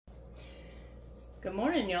Good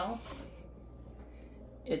morning, y'all.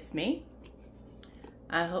 It's me.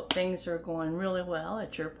 I hope things are going really well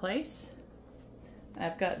at your place.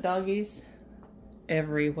 I've got doggies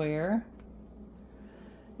everywhere.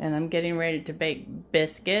 And I'm getting ready to bake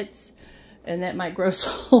biscuits. And that might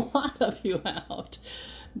gross a lot of you out.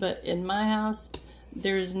 But in my house,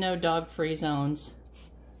 there's no dog-free zones.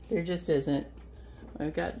 There just isn't.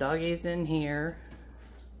 We've got doggies in here.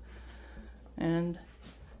 And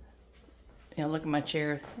you know, look at my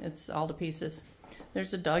chair. It's all to pieces.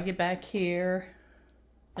 There's a doggy back here.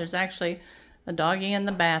 There's actually a doggy in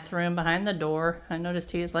the bathroom behind the door. I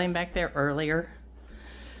noticed he was laying back there earlier.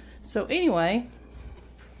 So anyway,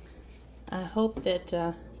 I hope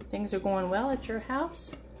that things are going well at your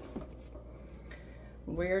house.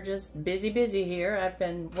 We're just busy here. I've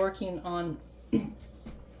been working on,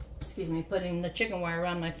 excuse me, putting the chicken wire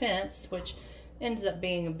around my fence, which ends up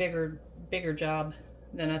being a bigger job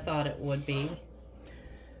than I thought it would be.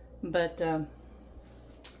 But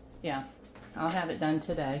yeah, I'll have it done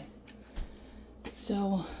today.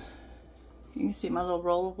 So you can see my little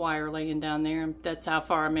roll of wire laying down there. That's how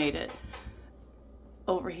far I made it.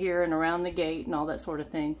 Over here and around the gate and all that sort of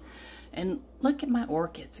thing. And look at my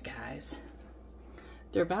orchids, guys.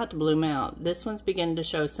 They're about to bloom out. This one's beginning to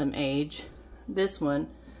show some age. This one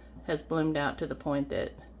has bloomed out to the point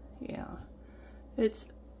that, yeah, it's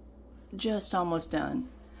just almost done.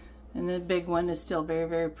 And the big one is still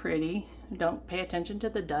very pretty. Don't pay attention to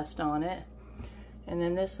the dust on it. And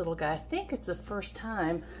then this little guy, I think it's the first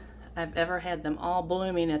time I've ever had them all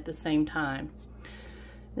blooming at the same time.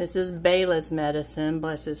 This is Bela's medicine,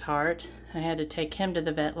 bless his heart. I had to take him to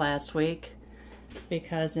the vet last week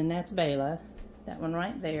because, and that's Bela, that one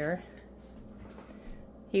right there.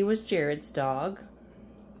 He was Jared's dog.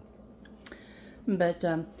 But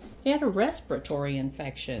he had a respiratory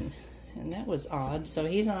infection. And that was odd, so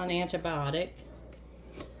he's on antibiotic.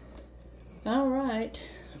 All right,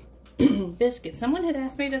 biscuits. Someone had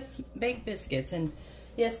asked me to bake biscuits, and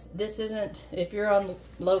yes, this isn't, if you're on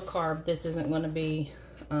low carb, this isn't going to be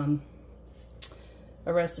a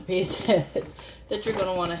recipe that you're going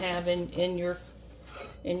to want to have in your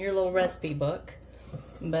little recipe book.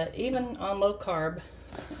 But even on low carb,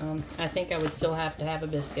 I think I would still have to have a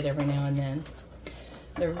biscuit every now and then.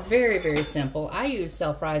 They're very simple. I use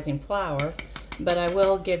self-rising flour, but I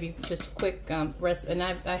will give you just a quick recipe. And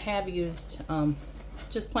I have used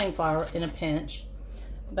just plain flour in a pinch,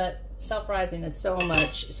 but self-rising is so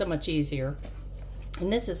much easier.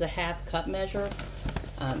 And this is a 1/2 cup measure.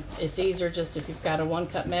 It's easier just if you've got a 1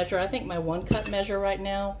 cup measure. I think my 1 cup measure right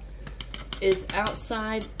now is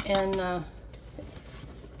outside in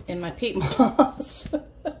my peat moss.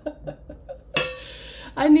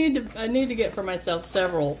 I need to get for myself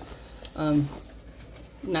several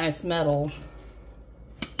nice metal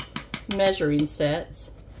measuring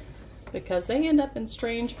sets because they end up in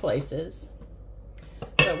strange places.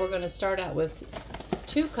 So we're going to start out with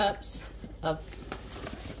 2 cups of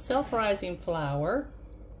self-rising flour.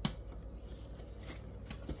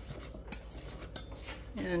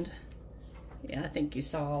 And yeah, I think you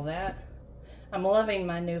saw all that. I'm loving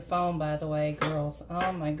my new phone, by the way, girls.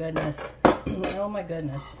 Oh my goodness. Oh my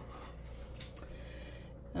goodness.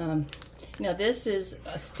 Now this is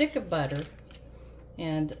a stick of butter,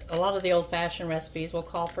 and a lot of the old-fashioned recipes will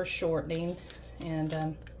call for shortening,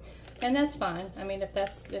 and that's fine. I mean, if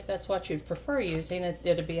that's what you'd prefer using,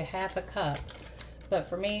 it'd be a 1/2 cup. But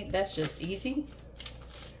for me, that's just easy.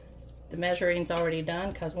 The measuring's already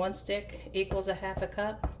done because 1 stick equals a 1/2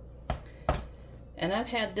 cup. And I've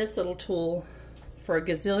had this little tool for a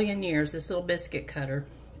gazillion years, this little biscuit cutter.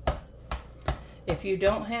 If you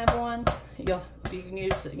don't have one, you can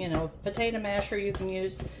use, you know, potato masher. You can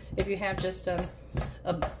use, if you have just a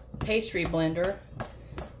pastry blender.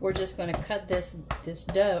 We're just going to cut this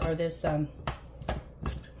dough, or this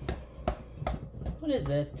what is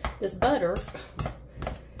this? This butter.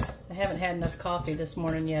 I haven't had enough coffee this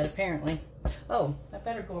morning yet, apparently. Oh, I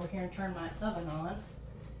better go over here and turn my oven on.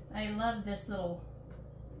 I love this little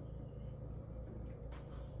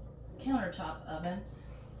countertop oven.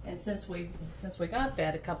 And since we got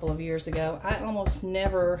that a couple of years ago, I almost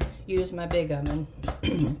never use my big oven.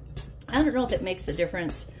 I don't know if it makes a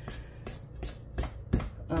difference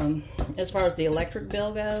as far as the electric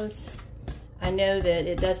bill goes. I know that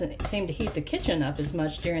it doesn't seem to heat the kitchen up as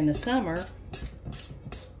much during the summer.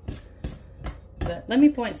 But let me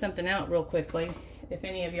point something out real quickly, if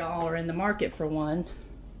any of y'all are in the market for one.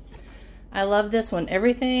 I love this one.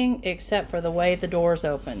 Everything except for the way the doors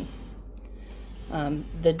open.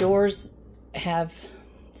 The doors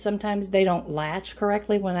sometimes they don't latch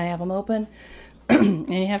correctly when I have them open. And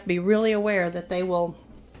you have to be really aware that they will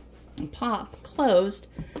pop closed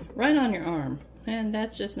right on your arm, and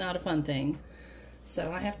that's just not a fun thing.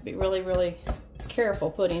 So I have to be really, really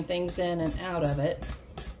careful putting things in and out of it.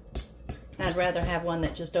 I'd rather have one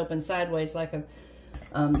that just opens sideways like a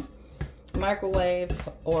microwave,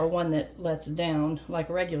 or one that lets down like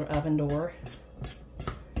a regular oven door.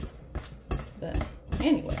 But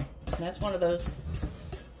anyway, that's one of those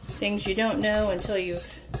things you don't know until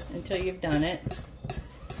you've done it.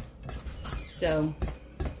 So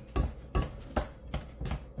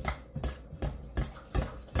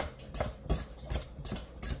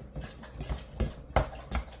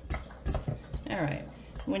all right,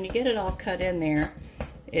 when you get it all cut in there,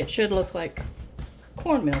 it should look like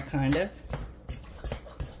cornmeal, kind of.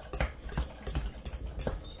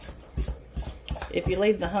 If you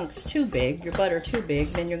leave the hunks too big, your butter too big,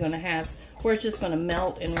 then you're going to have where it's just going to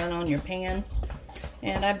melt and run on your pan.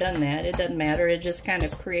 And I've done that. It doesn't matter. It just kind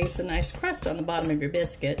of creates a nice crust on the bottom of your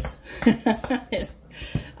biscuits.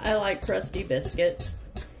 I like crusty biscuits.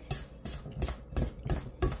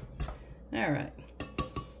 All right.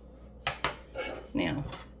 Now,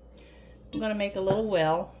 I'm going to make a little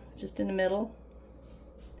well just in the middle.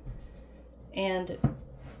 And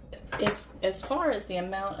as far as the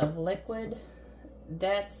amount of liquid,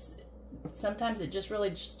 sometimes it just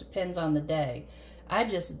really depends on the day. I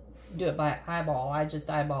just do it by eyeball. I just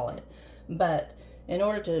eyeball it. But in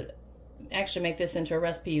order to actually make this into a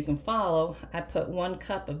recipe you can follow, I put 1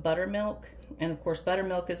 cup of buttermilk. And of course,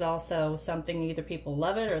 buttermilk is also something, either people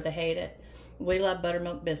love it or they hate it. We love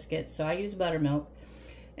buttermilk biscuits, so I use buttermilk.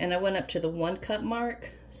 And I went up to the 1 cup mark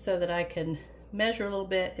so that I can measure a little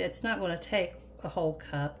bit. It's not going to take a whole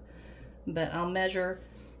cup, but I'll measure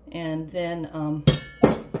and then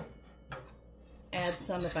add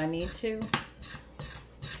some if I need to.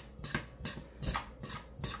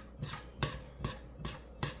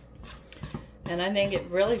 And I think it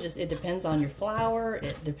really it depends on your flour.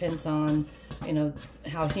 It depends on, you know,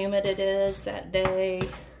 how humid it is that day.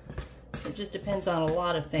 It just depends on a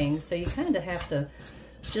lot of things. So you kind of have to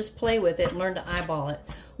just play with it and learn to eyeball it.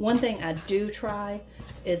 One thing I do try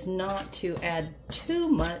is not to add too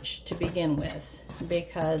much to begin with,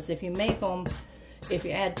 because if you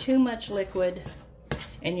add too much liquid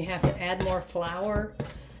and you have to add more flour,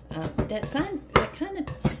 that kind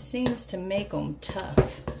of seems to make them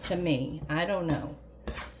tough to me. I don't know.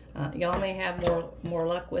 Y'all may have more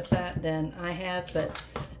luck with that than I have, but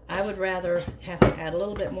I would rather have to add a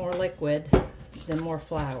little bit more liquid than more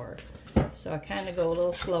flour. So I kind of go a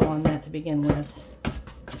little slow on that to begin with.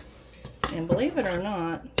 And believe it or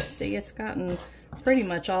not, see, it's gotten pretty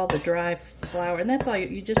much all the dry flour, and that's all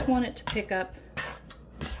you just want it to pick up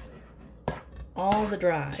all the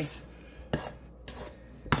dry.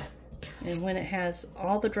 And when it has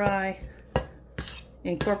all the dry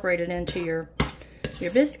incorporated into your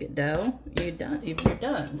biscuit dough, you're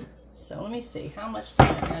done. So let me see, how much did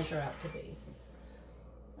that measure out to be?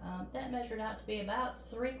 That measured out to be about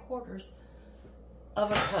 3/4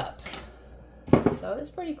 of a cup. So it's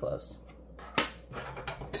pretty close.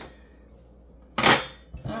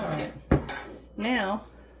 Alright, now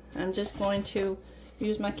I'm just going to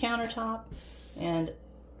use my countertop, and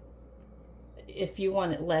if you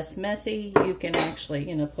want it less messy, you can actually,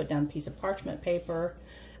 you know, put down a piece of parchment paper.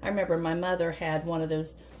 I remember my mother had one of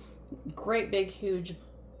those great big huge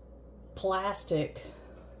plastic,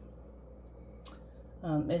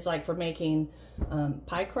 it's like for making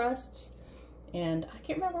pie crusts, and I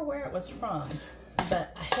can't remember where it was from,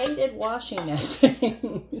 but I hated washing that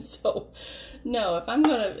thing. So no, if I'm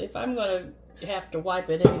gonna have to wipe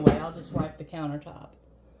it anyway, I'll just wipe the countertop.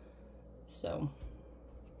 So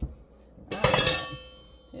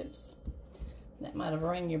oops, that might have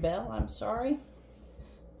rang your bell, I'm sorry.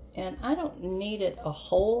 And I don't need it a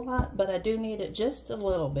whole lot, but I do need it just a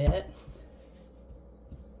little bit.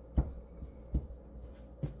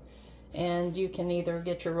 And you can either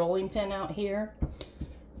get your rolling pin out here,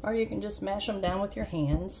 or you can just mash them down with your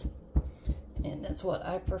hands. And that's what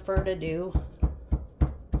I prefer to do.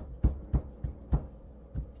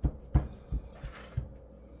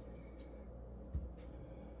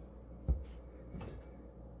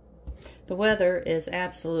 The weather is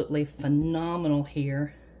absolutely phenomenal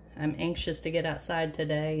here. I'm anxious to get outside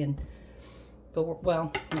today and go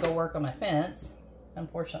work on my fence.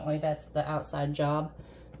 Unfortunately, that's the outside job,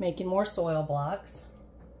 making more soil blocks.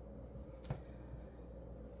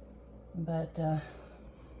 But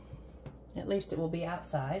at least it will be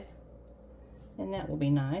outside, and that will be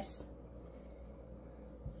nice.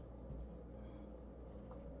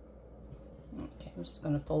 Okay, I'm just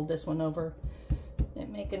going to fold this one over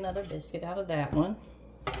and make another biscuit out of that one.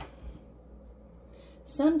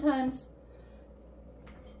 Sometimes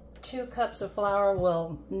 2 cups of flour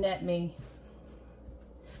will net me,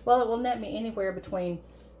 well, it will net me anywhere between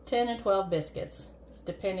 10 and 12 biscuits,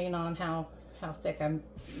 depending on how thick I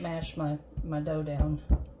mash my dough down.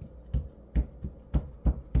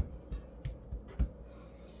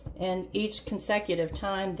 And each consecutive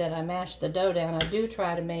time that I mash the dough down, I do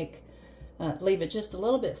try to make, leave it just a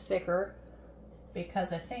little bit thicker,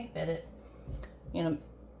 because I think that it, you know,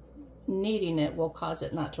 kneading it will cause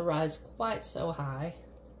it not to rise quite so high.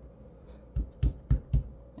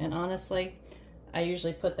 And honestly, I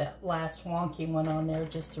usually put that last wonky one on there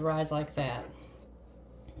just to rise like that.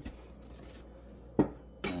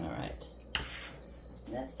 All right,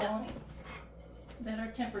 that's telling me that our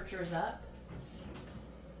temperature's up.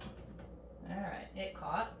 All right, it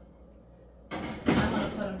caught. I'm gonna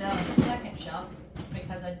put them down on the second shelf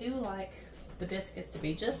because I do like the biscuits to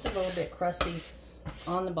be just a little bit crusty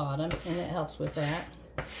on the bottom, and it helps with that.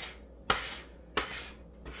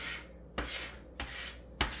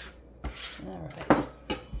 All right.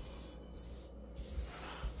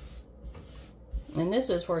 And this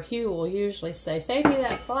is where Hugh will usually say, save me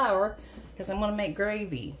that flour because I'm going to make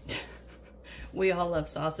gravy. We all love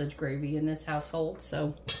sausage gravy in this household,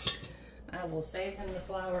 so I will save him the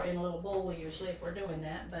flour in a little bowl usually if we're doing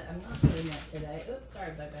that, but I'm not doing that today. Oops,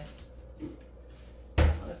 sorry, baby. I'm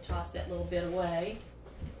going to toss that little bit away.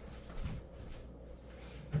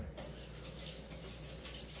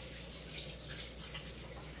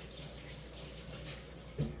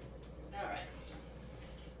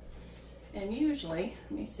 And usually,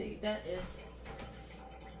 let me see, that is,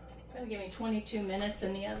 that'll give me 22 minutes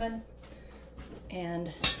in the oven, and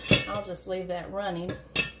I'll just leave that running.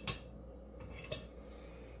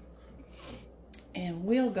 And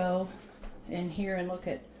we'll go in here and look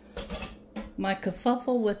at my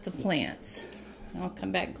kerfuffle with the plants. I'll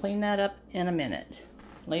come back and clean that up in a minute.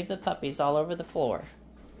 Leave the puppies all over the floor.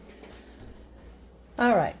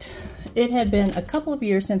 All right, it had been a couple of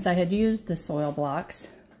years since I had used the soil blocks.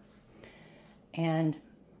 And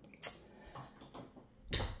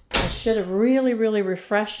I should have really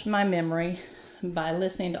refreshed my memory by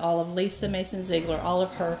listening to all of Lisa Mason Ziegler, all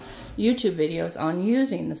of her YouTube videos on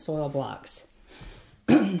using the soil blocks.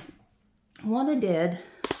 What I did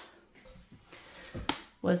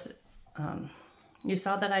was, you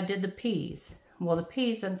saw that I did the peas. Well, the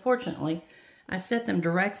peas, unfortunately, I set them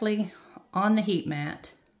directly on the heat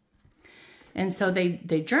mat. And so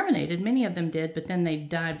they germinated, many of them did, but then they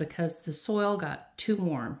died because the soil got too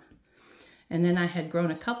warm. And then I had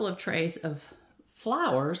grown a couple of trays of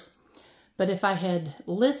flowers, but if I had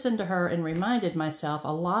listened to her and reminded myself,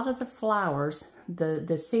 a lot of the flowers,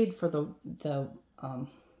 the seed for the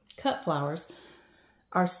cut flowers,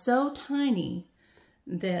 are so tiny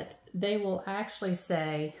that they will actually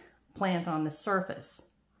say plant on the surface.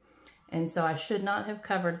 And so I should not have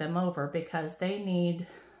covered them over because they need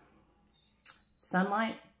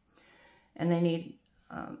sunlight and they need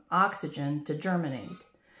oxygen to germinate.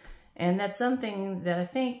 And that's something that I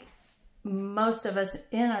think most of us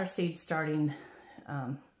in our seed starting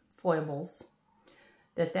foibles,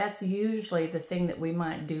 that's usually the thing that we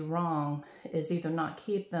might do wrong, is either not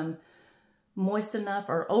keep them moist enough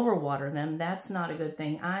or overwater them. That's not a good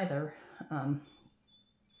thing either.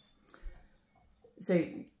 So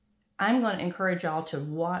I'm going to encourage y'all to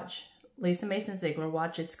watch Lisa Mason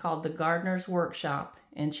Ziegler, it's called The Gardener's Workshop,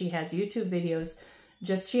 and she has YouTube videos.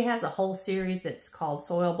 She has a whole series that's called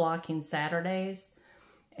Soil Blocking Saturdays,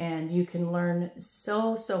 and you can learn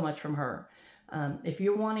so much from her. If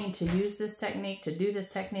you're wanting to use this technique, to do this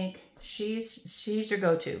technique, she's your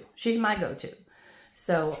go-to. She's my go-to.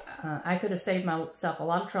 So I could have saved myself a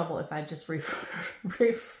lot of trouble if I just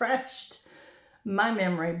refreshed my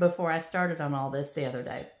memory before I started on all this the other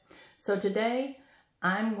day. So today,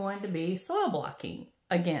 I'm going to be soil blocking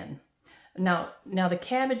again. Now the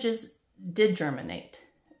cabbages did germinate,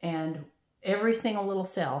 and every single little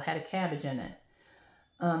cell had a cabbage in it.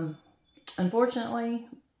 Unfortunately,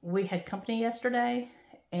 we had company yesterday,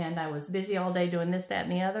 and I was busy all day doing this, that,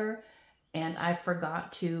 and the other, and I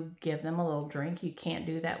forgot to give them a little drink. You can't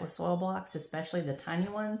do that with soil blocks, especially the tiny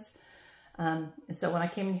ones. So when I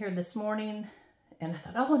came in here this morning, and I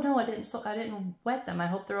thought, oh no, I didn't wet them. I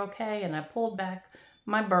hope they're okay. And I pulled back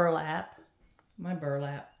my burlap.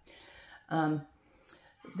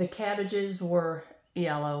 The cabbages were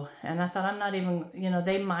yellow, and I thought, I'm not even,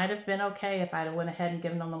 they might have been okay if I'd went ahead and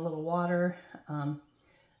given them a little water,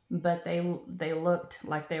 but they looked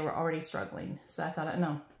like they were already struggling. So I thought,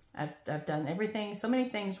 no, I've done everything, so many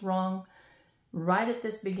things wrong right at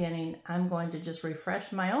this beginning. I'm going to just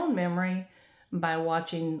refresh my own memory by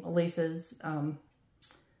watching Lisa's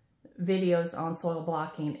videos on soil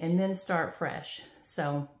blocking, and then start fresh.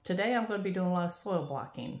 So today I'm going to be doing a lot of soil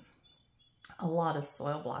blocking. A lot of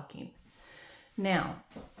soil blocking. Now,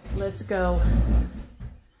 let's go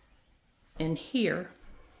in here,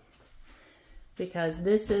 because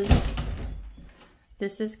this is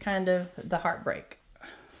kind of the heartbreak.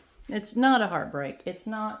 It's not a heartbreak. It's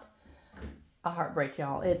not a heartbreak,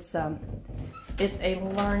 y'all. It's a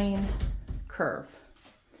learning curve.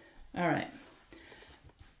 All right.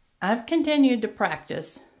 I've continued to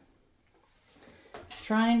practice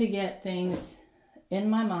trying to get things in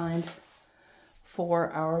my mind for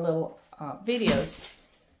our little videos.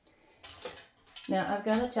 Now, I've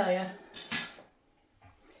got to tell you,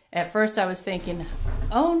 at first I was thinking,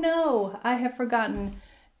 oh no, I have forgotten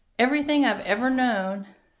everything I've ever known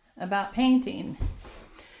about painting.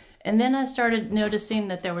 And then I started noticing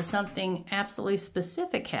that there was something absolutely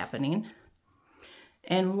specific happening.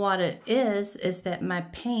 And what it is that my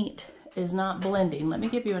paint is not blending. Let me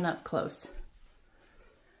give you an up close.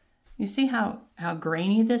 You see how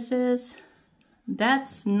grainy this is?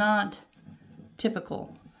 That's not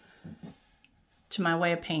typical to my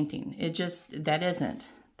way of painting. That isn't.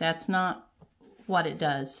 That's not what it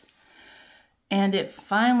does. And it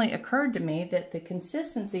finally occurred to me that the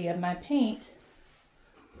consistency of my paint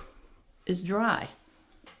is dry.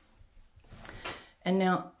 And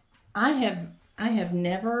now I have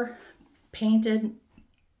never painted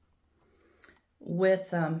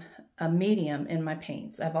with a medium in my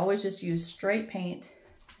paints. I've always just used straight paint,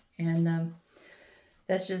 and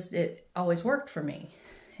it always worked for me.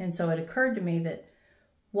 And so it occurred to me that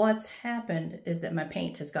what's happened is that my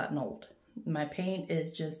paint has gotten old. My paint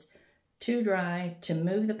is just too dry to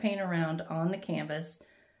move the paint around on the canvas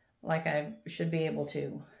like I should be able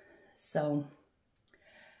to. So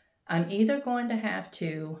I'm either going to have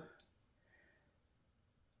to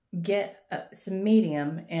get some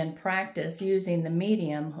medium and practice using the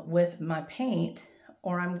medium with my paint,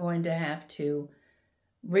 or I'm going to have to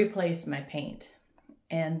replace my paint.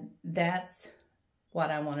 And that's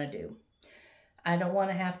what I want to do. I don't want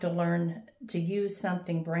to have to learn to use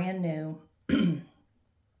something brand new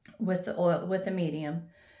with the oil, with a medium.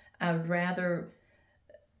 I would rather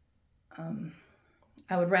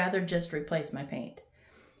just replace my paint.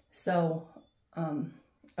 So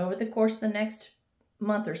over the course of the next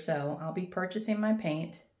month or so, I'll be purchasing my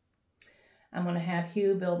paint. I'm going to have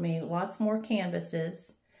Hugh build me lots more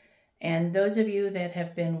canvases. And those of you that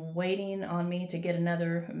have been waiting on me to get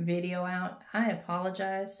another video out, I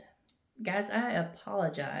apologize. Guys, I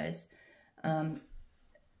apologize. But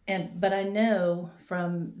I know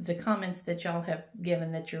from the comments that y'all have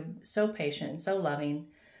given that you're so patient and so loving.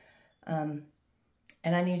 And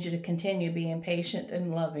I need you to continue being patient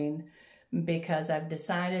and loving, because I've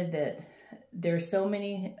decided that there's so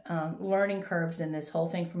many learning curves in this whole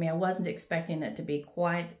thing for me. I wasn't expecting it to be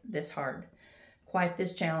quite this hard, quite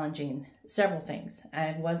this challenging. Several things.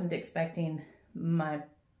 I wasn't expecting my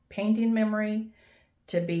painting memory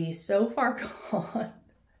to be so far gone.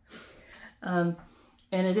 And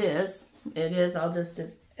it is, I'll just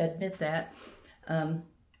admit that.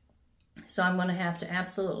 So I'm going to have to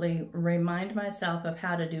absolutely remind myself of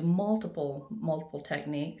how to do multiple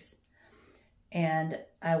techniques. And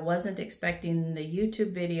I wasn't expecting the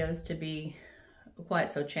YouTube videos to be quite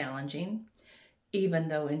so challenging, even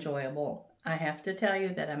though enjoyable. I have to tell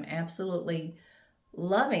you that I'm absolutely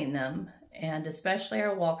loving them, and especially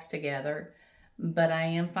our walks together, but I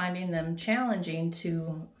am finding them challenging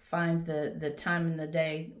to find the time in the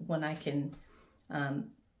day when I can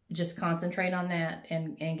just concentrate on that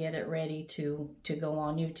and get it ready to go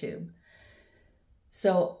on YouTube.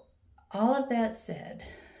 So all of that said,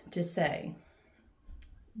 to say,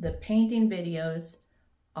 the painting videos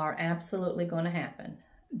are absolutely going to happen.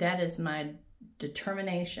 That is my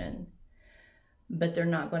determination, but they're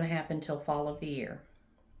not going to happen till fall of the year.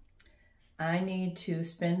 I need to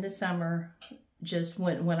spend the summer just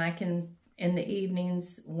when I can, in the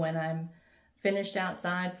evenings, when I'm finished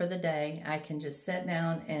outside for the day, I can just sit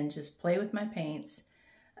down and just play with my paints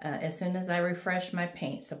as soon as I refresh my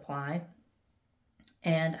paint supply.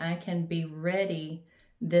 And I can be ready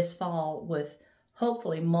this fall with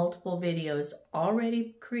hopefully multiple videos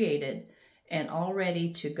already created and all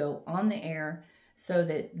ready to go on the air, so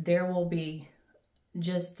that there will be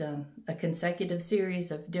just a consecutive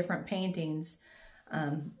series of different paintings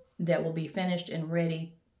that will be finished and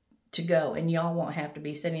ready to go. And y'all won't have to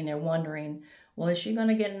be sitting there wondering, well, is she going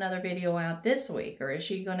to get another video out this week? Or is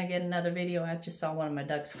she going to get another video? I just saw one of my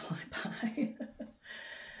ducks fly by.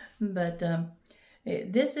 But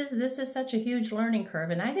this is such a huge learning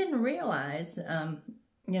curve. And I didn't realize,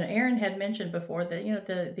 you know, Erin had mentioned before that, you know,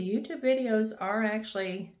 the YouTube videos are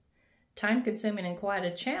actually time consuming and quite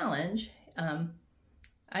a challenge.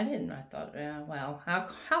 I didn't. I thought, well,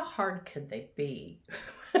 how hard could they be?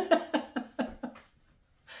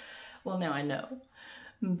 Well, now I know.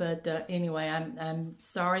 But anyway, I'm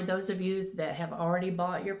sorry, those of you that have already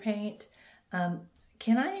bought your paint.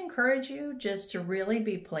 Can I encourage you just to really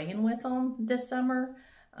be playing with them this summer?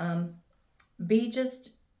 Be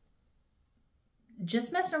just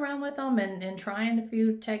messing around with them and trying a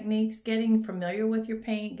few techniques, getting familiar with your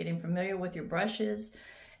paint, getting familiar with your brushes.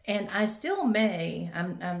 And I still may,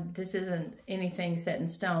 this isn't anything set in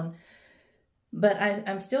stone, but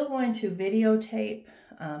I'm still going to videotape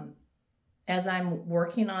as I'm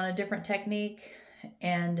working on a different technique.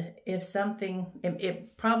 And if something,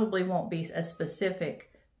 it probably won't be a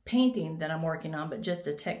specific painting that I'm working on, but just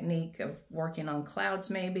a technique of working on clouds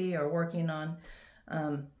maybe, or working on,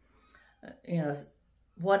 you know,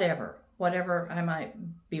 whatever I might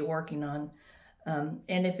be working on.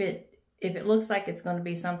 And if it looks like it's going to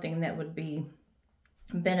be something that would be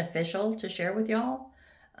beneficial to share with y'all,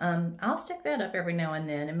 I'll stick that up every now and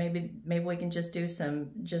then, and maybe we can just do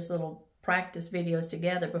some little practice videos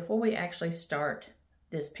together before we actually start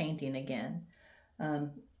this painting again.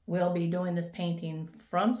 We'll be doing this painting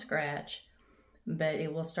from scratch, but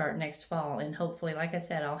it will start next fall, and hopefully, like I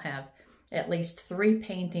said, I'll have at least 3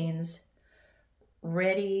 paintings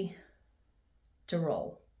ready to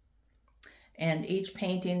roll. And each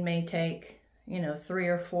painting may take, you know, 3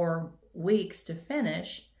 or 4 weeks to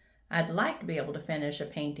finish. I'd like to be able to finish a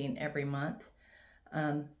painting every month.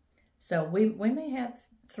 So we may have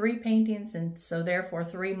 3 paintings, and so therefore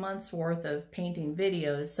 3 months worth of painting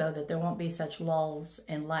videos, so that there won't be such lulls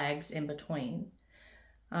and lags in between.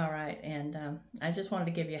 All right, and I just wanted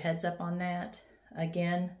to give you a heads up on that.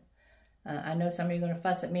 Again, I know some of you are going to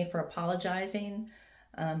fuss at me for apologizing,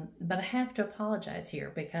 but I have to apologize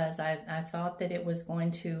here because I thought that it was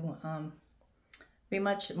going to be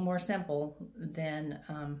much more simple than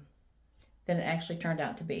it actually turned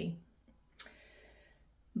out to be.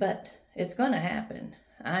 But it's going to happen.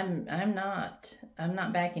 I'm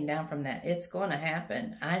not backing down from that. It's going to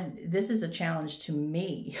happen. This is a challenge to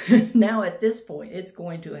me. Now at this point, it's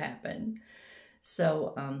going to happen.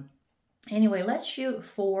 So anyway, let's shoot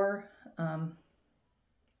for I'm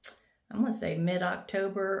going to say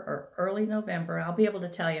mid-October or early November. I'll be able to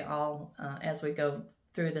tell you all as we go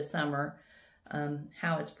through the summer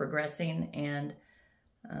how it's progressing, and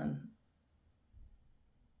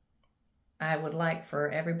I would like for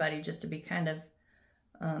everybody just to be kind of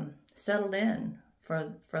settled in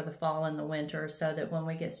for the fall and the winter, so that when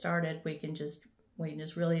we get started, we can just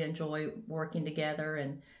really enjoy working together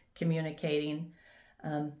and communicating.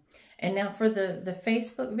 And now for the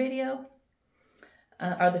Facebook video,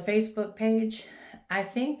 or the Facebook page, I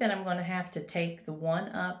think that I'm going to have to take the one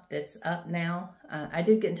up that's up now. I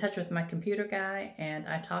did get in touch with my computer guy, and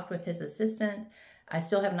I talked with his assistant. I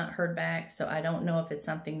still have not heard back, so I don't know if it's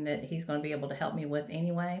something that he's going to be able to help me with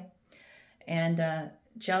anyway. And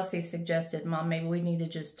Chelsea suggested, Mom, maybe we need to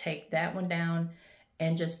just take that one down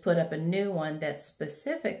and just put up a new one that's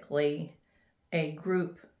specifically a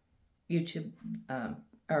group YouTube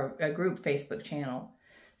or a group Facebook channel.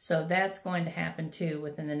 So that's going to happen too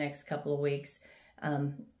within the next couple of weeks.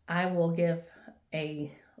 I will give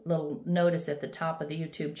a little notice at the top of the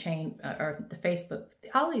YouTube chain, or the Facebook,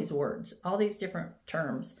 all these words, all these different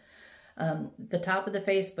terms. The top of the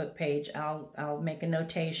Facebook page, I'll make a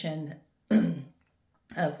notation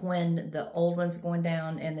of when the old one's going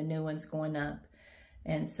down and the new one's going up.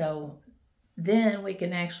 And so then we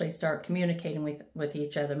can actually start communicating with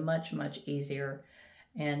each other much, much easier.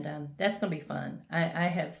 And that's going to be fun. I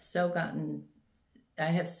have so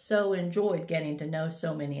enjoyed getting to know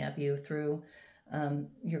so many of you through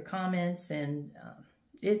your comments, and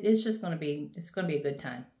it's just going to be, it's going to be a good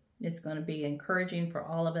time. It's going to be encouraging for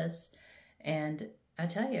all of us. And I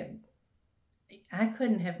tell you, I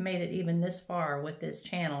couldn't have made it even this far with this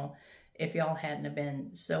channel if y'all hadn't have been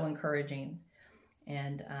so encouraging.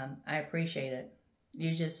 And I appreciate it.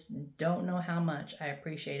 You just don't know how much I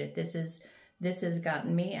appreciate it. This has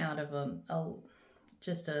gotten me out of a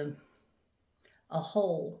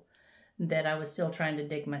hole that I was still trying to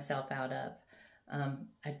dig myself out of.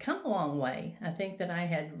 I'd come a long way. I think that I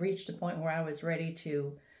had reached a point where I was ready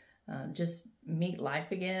to just meet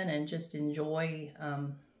life again and just enjoy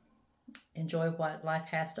what life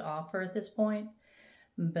has to offer at this point.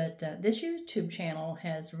 But this YouTube channel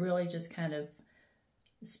has really just kind of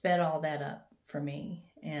sped all that up for me,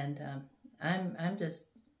 and I'm just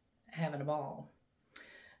having a ball.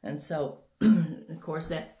 And so, of course,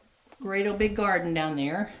 that great old big garden down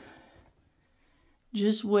there,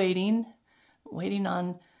 just waiting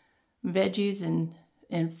on veggies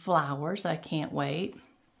and flowers. I can't wait.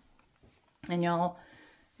 And y'all,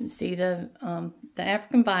 You see the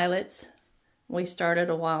African violets we started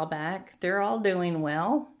a while back. They're all doing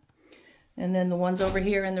well. And then the ones over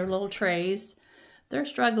here in their little trays, they're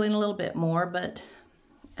struggling a little bit more, but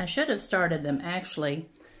I should have started them actually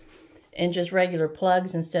in just regular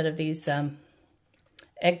plugs instead of these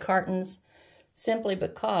egg cartons, simply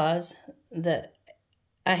because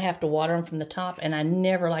I have to water them from the top, and I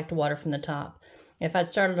never like to water from the top. If I'd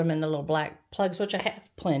started them in the little black plugs, which I have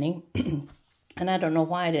plenty, and I don't know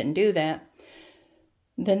why I didn't do that,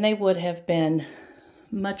 then they would have been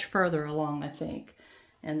much further along, I think,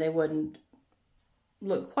 and they wouldn't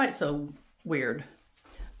look quite so weird.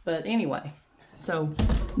 But anyway, so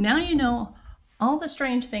now you know all the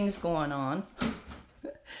strange things going on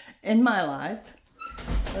in my life.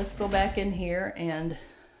 Let's go back in here and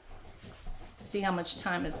see how much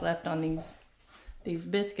time is left on these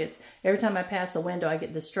biscuits. Every time I pass a window, I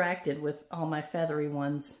get distracted with all my feathery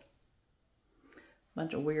ones.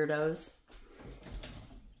 Bunch of weirdos.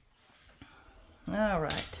 All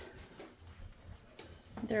right.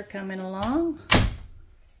 They're coming along.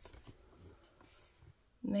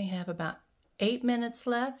 They have about 8 minutes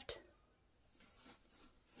left.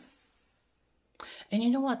 And you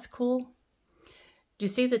know what's cool? Do you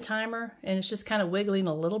see the timer? And it's just kind of wiggling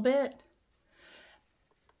a little bit.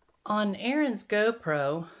 On Aaron's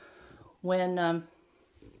GoPro, when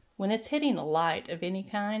it's hitting a light of any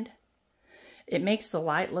kind, it makes the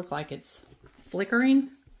light look like it's flickering.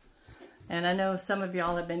 And I know some of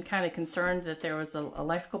y'all have been kind of concerned that there was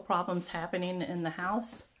electrical problems happening in the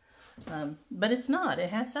house. But it's not.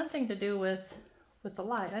 It has something to do with the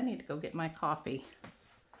light. I need to go get my coffee.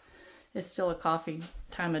 It's still a coffee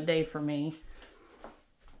time of day for me.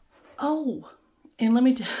 Oh, and let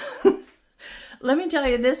me tell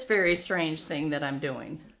you this very strange thing that I'm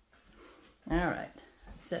doing. All right,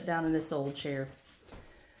 sit down in this old chair.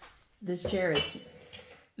 This chair is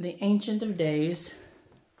the Ancient of Days.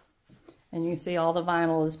 And you can see all the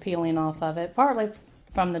vinyl is peeling off of it, partly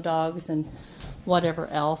from the dogs and whatever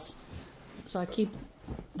else. So I keep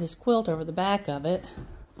this quilt over the back of it.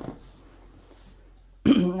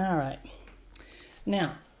 All right.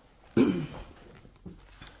 Now, you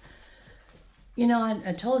know,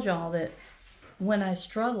 I told y'all that when I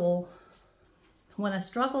struggle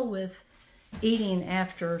with eating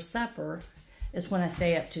after supper is when I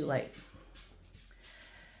stay up too late.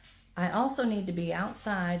 I also need to be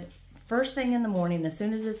outside first thing in the morning as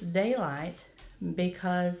soon as it's daylight,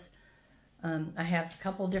 because I have a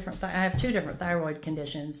couple different, I have 2 different thyroid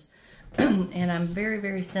conditions, and I'm very,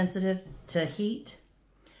 very sensitive to heat.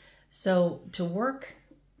 So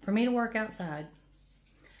for me to work outside,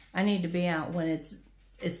 I need to be out when it's,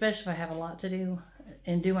 especially if I have a lot to do,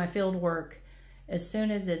 and do my field work as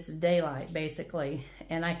soon as it's daylight, basically.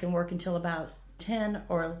 And I can work until about 10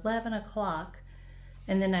 or 11 o'clock,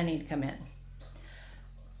 and then I need to come in.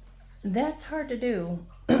 That's hard to do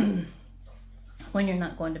when you're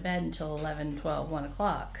not going to bed until 11, 12, 1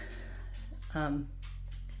 o'clock.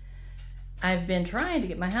 I've been trying to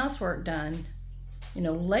get my housework done, you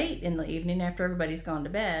know, late in the evening after everybody's gone to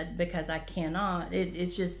bed, because I cannot.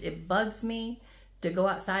 It bugs me to go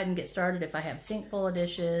outside and get started if I have a sink full of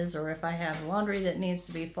dishes, or if I have laundry that needs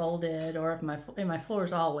to be folded, or if my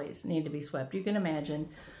floors always need to be swept. You can imagine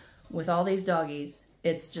with all these doggies,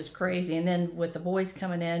 it's just crazy. And then with the boys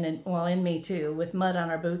coming in, and well, and me too, with mud on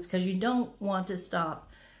our boots, because you don't want to stop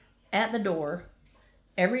at the door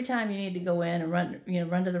every time you need to go in and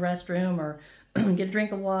run to the restroom or get a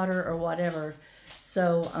drink of water or whatever.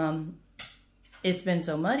 So it's been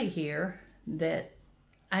so muddy here that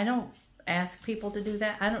I don't ask people to do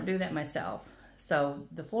that. I don't do that myself. So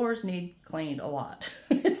the floors need cleaned a lot.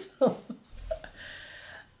 So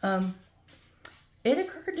it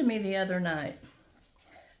occurred to me the other night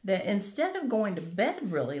that instead of going to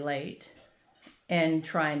bed really late and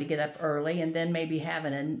trying to get up early and then maybe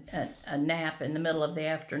having a nap in the middle of the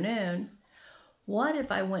afternoon, what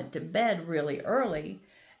if I went to bed really early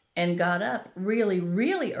and got up really,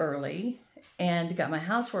 really early and got my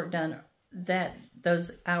housework done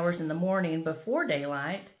those hours in the morning before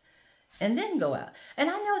daylight, and then go out? And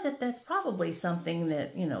I know that that's probably something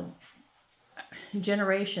that, you know,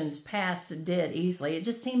 generations past did easily. It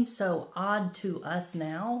just seems so odd to us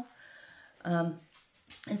now. And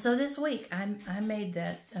so this week I made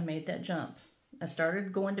that jump. I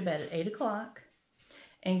started going to bed at 8 o'clock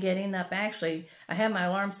and getting up. Actually, I have my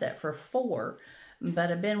alarm set for 4,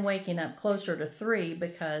 but I've been waking up closer to 3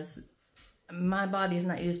 because my body's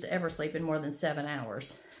not used to ever sleeping more than 7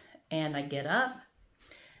 hours. And I get up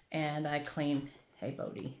and I clean. Hey,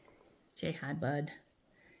 Bodie. Say hi, bud.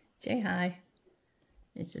 Say hi.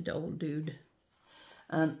 It's an old dude.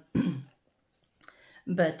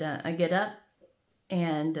 But I get up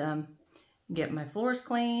and get my floors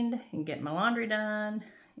cleaned and get my laundry done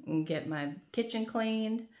and get my kitchen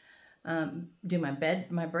cleaned, do my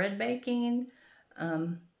bread baking,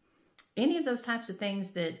 any of those types of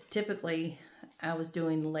things that typically I was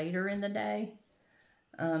doing later in the day,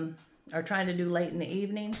 or trying to do late in the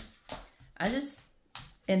evening.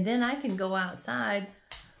 And then I can go outside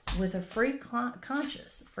with a free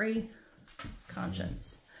conscience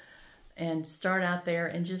and start out there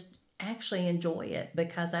and just actually enjoy it,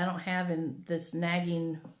 because I don't have this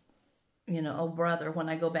nagging, oh brother, when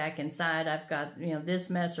I go back inside, I've got, this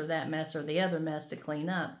mess or that mess or the other mess to clean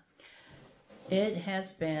up. It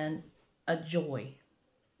has been a joy.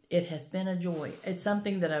 It has been a joy. It's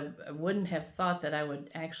something that I wouldn't have thought that I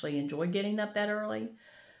would actually enjoy getting up that early,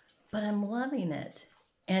 but I'm loving it.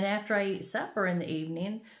 And after I eat supper in the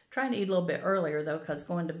evening, trying to eat a little bit earlier though, because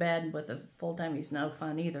going to bed with a full time is no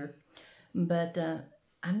fun either. But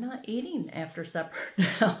I'm not eating after supper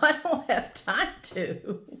now. I don't have time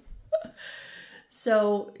to.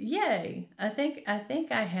 So yay! I think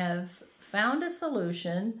I have found a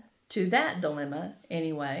solution to that dilemma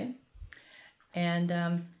anyway.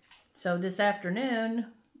 And so this afternoon,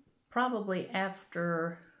 probably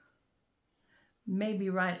maybe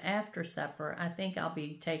right after supper, I think I'll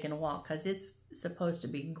be taking a walk, because it's supposed to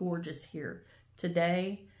be gorgeous here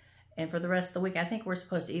today. And for the rest of the week, I think we're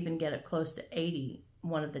supposed to even get it close to 80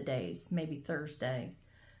 one of the days, maybe Thursday.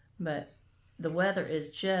 But the weather is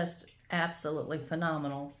just absolutely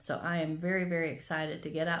phenomenal. So I am very, very excited to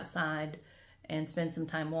get outside and spend some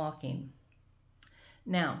time walking.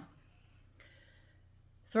 Now,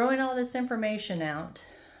 throwing all this information out,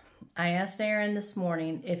 I asked Aaron this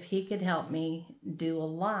morning if he could help me do a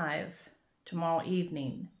live tomorrow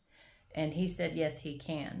evening, and he said yes, he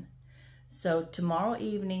can. So tomorrow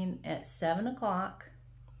evening at 7 o'clock,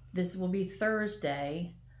 this will be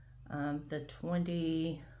Thursday, the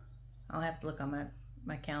 20, I'll have to look on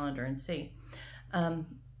my calendar and see.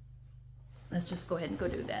 Let's just go ahead and go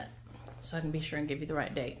do that so I can be sure and give you the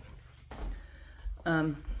right date.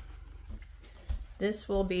 This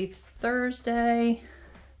will be Thursday,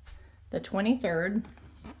 the 23rd.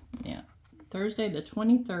 Yeah, Thursday the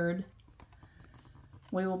 23rd.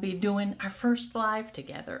 We will be doing our first live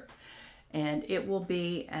together, and it will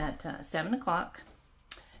be at 7 o'clock.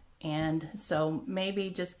 And so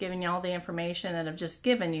maybe just giving you all the information that I've just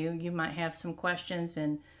given you, you might have some questions.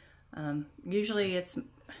 And usually it's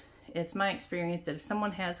my experience that if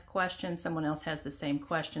someone has a question, someone else has the same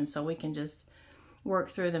question, so we can just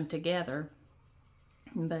work through them together.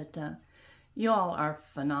 But you all are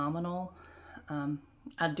phenomenal.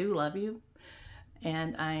 I do love you,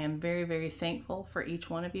 and I am very, very thankful for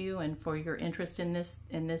each one of you and for your interest in this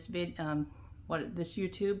this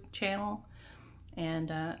YouTube channel.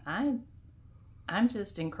 And I'm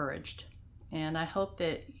just encouraged, and I hope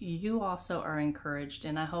that you also are encouraged.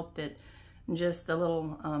 And I hope that just the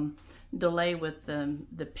little delay with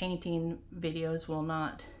the painting videos will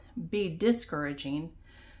not be discouraging.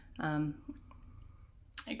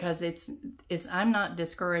 Because I'm not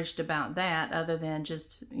discouraged about that, other than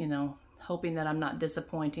just, hoping that I'm not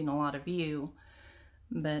disappointing a lot of you.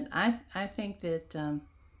 But I think that,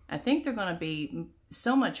 I think they're going to be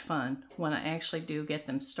so much fun when I actually do get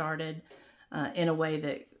them started in a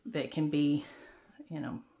way that can be,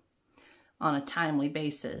 on a timely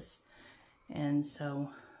basis. And so,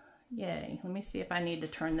 yay. Let me see if I need to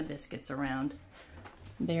turn the biscuits around.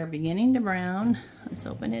 They're beginning to brown. Let's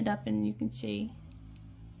open it up and you can see.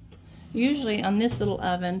 Usually on this little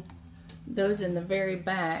oven, those in the very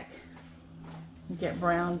back get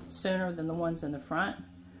browned sooner than the ones in the front.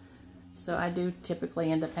 So I do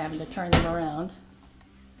typically end up having to turn them around.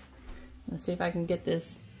 Let's see if I can get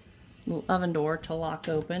this little oven door to lock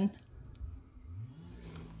open.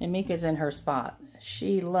 And Mika's in her spot.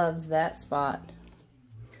 She loves that spot.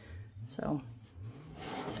 So,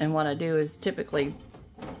 and what I do is typically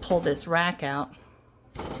pull this rack out.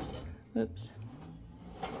 Oops.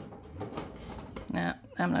 Nah,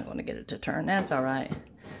 I'm not going to get it to turn. That's all right.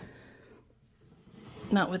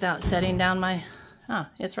 Not without setting down my...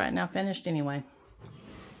 it's right now finished anyway.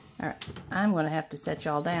 All right, I'm going to have to set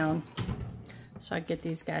y'all down so I can get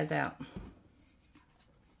these guys out.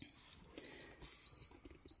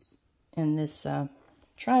 And this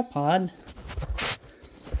tripod,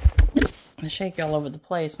 I shake all over the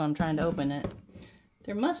place when I'm trying to open it.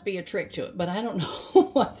 There must be a trick to it, but I don't know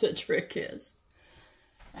what the trick is.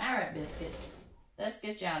 All right, Biscuits. Let's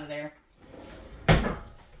get you out of there.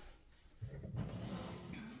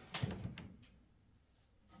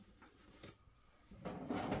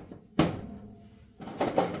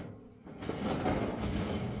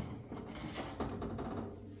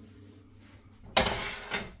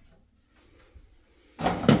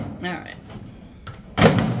 right.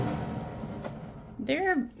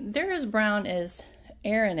 They're as brown as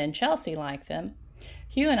Aaron and Chelsea like them.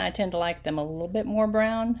 Hugh and I tend to like them a little bit more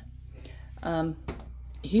brown.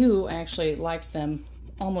 Hugh actually likes them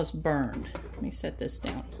almost burned. Let me set this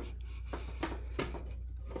down.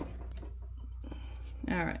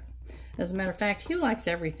 All right. As a matter of fact, Hugh likes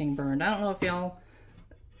everything burned. I don't know if y'all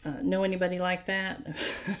know anybody like that,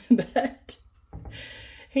 but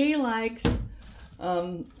he likes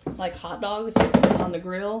like hot dogs on the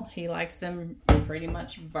grill. He likes them pretty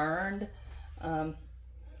much burned.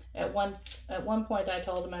 At one point I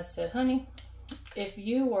told him, I said, honey, if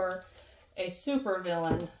you were a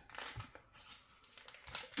supervillain,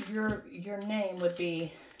 your name would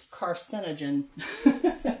be Carcinogen.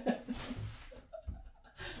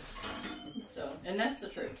 So, and that's the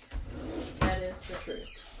truth. That is the truth.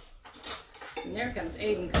 And there comes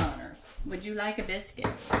Aiden Connor. Would you like a biscuit?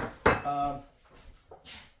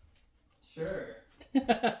 Sure.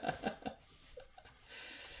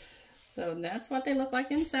 So that's what they look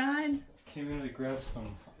like inside. Came in to grab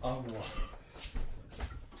some agua.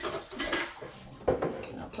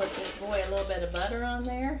 I'll put this boy a little bit of butter on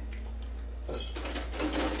there. Oops,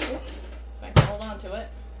 if I can hold on to it.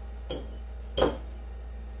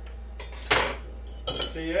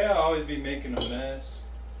 See, yeah, I always be making a mess.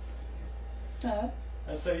 Huh?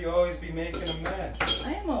 I said you always be making a mess.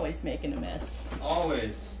 I am always making a mess.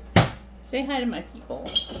 Always. Say hi to my people.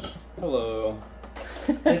 Hello.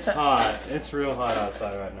 It's hot. It's real hot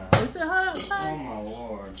outside right now. Is it hot outside? Oh my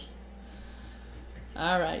lord.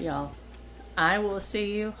 All right, y'all. I will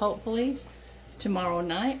see you hopefully tomorrow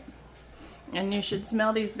night. And you should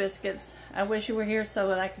smell these biscuits. I wish you were here so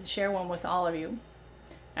that I could share one with all of you.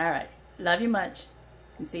 All right. Love you much.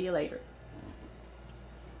 And see you later.